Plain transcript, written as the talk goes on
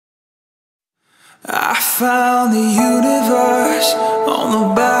I found the universe on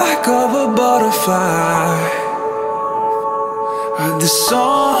the back of a butterfly. Heard the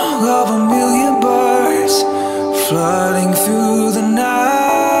song of a million birds flooding through the night.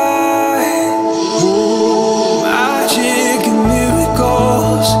 Magic and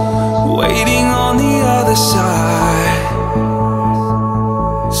miracles waiting on the other side.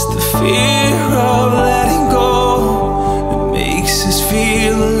 It's the fear of letting go that makes us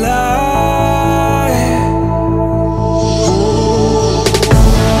feel alive.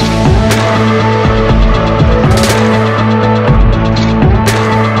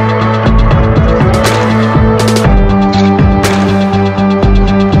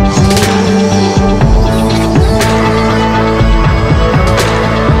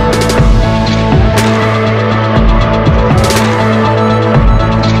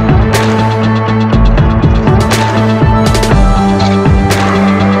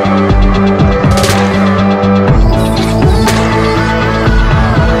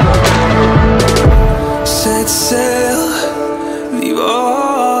 Leave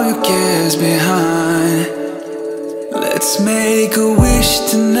all your cares behind. Let's make a wish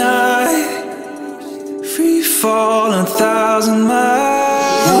tonight. Free fall 1,000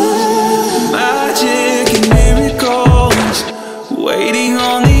 miles. Magic and miracles waiting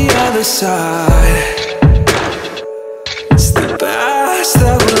on the other side. It's the past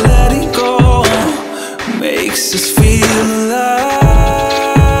that we're letting go, makes us feel alive.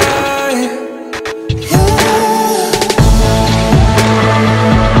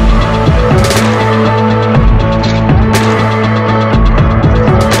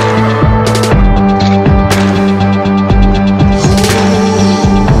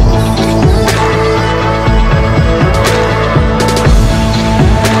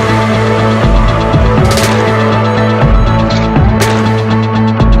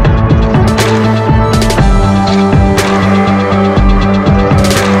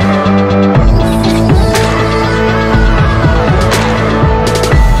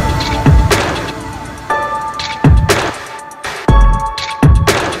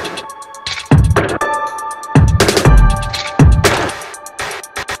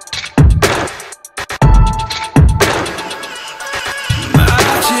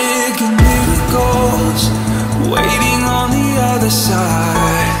 Waiting on the other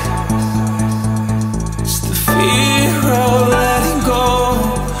side. It's the fear of letting go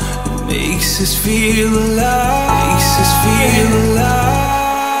that makes us feel alive.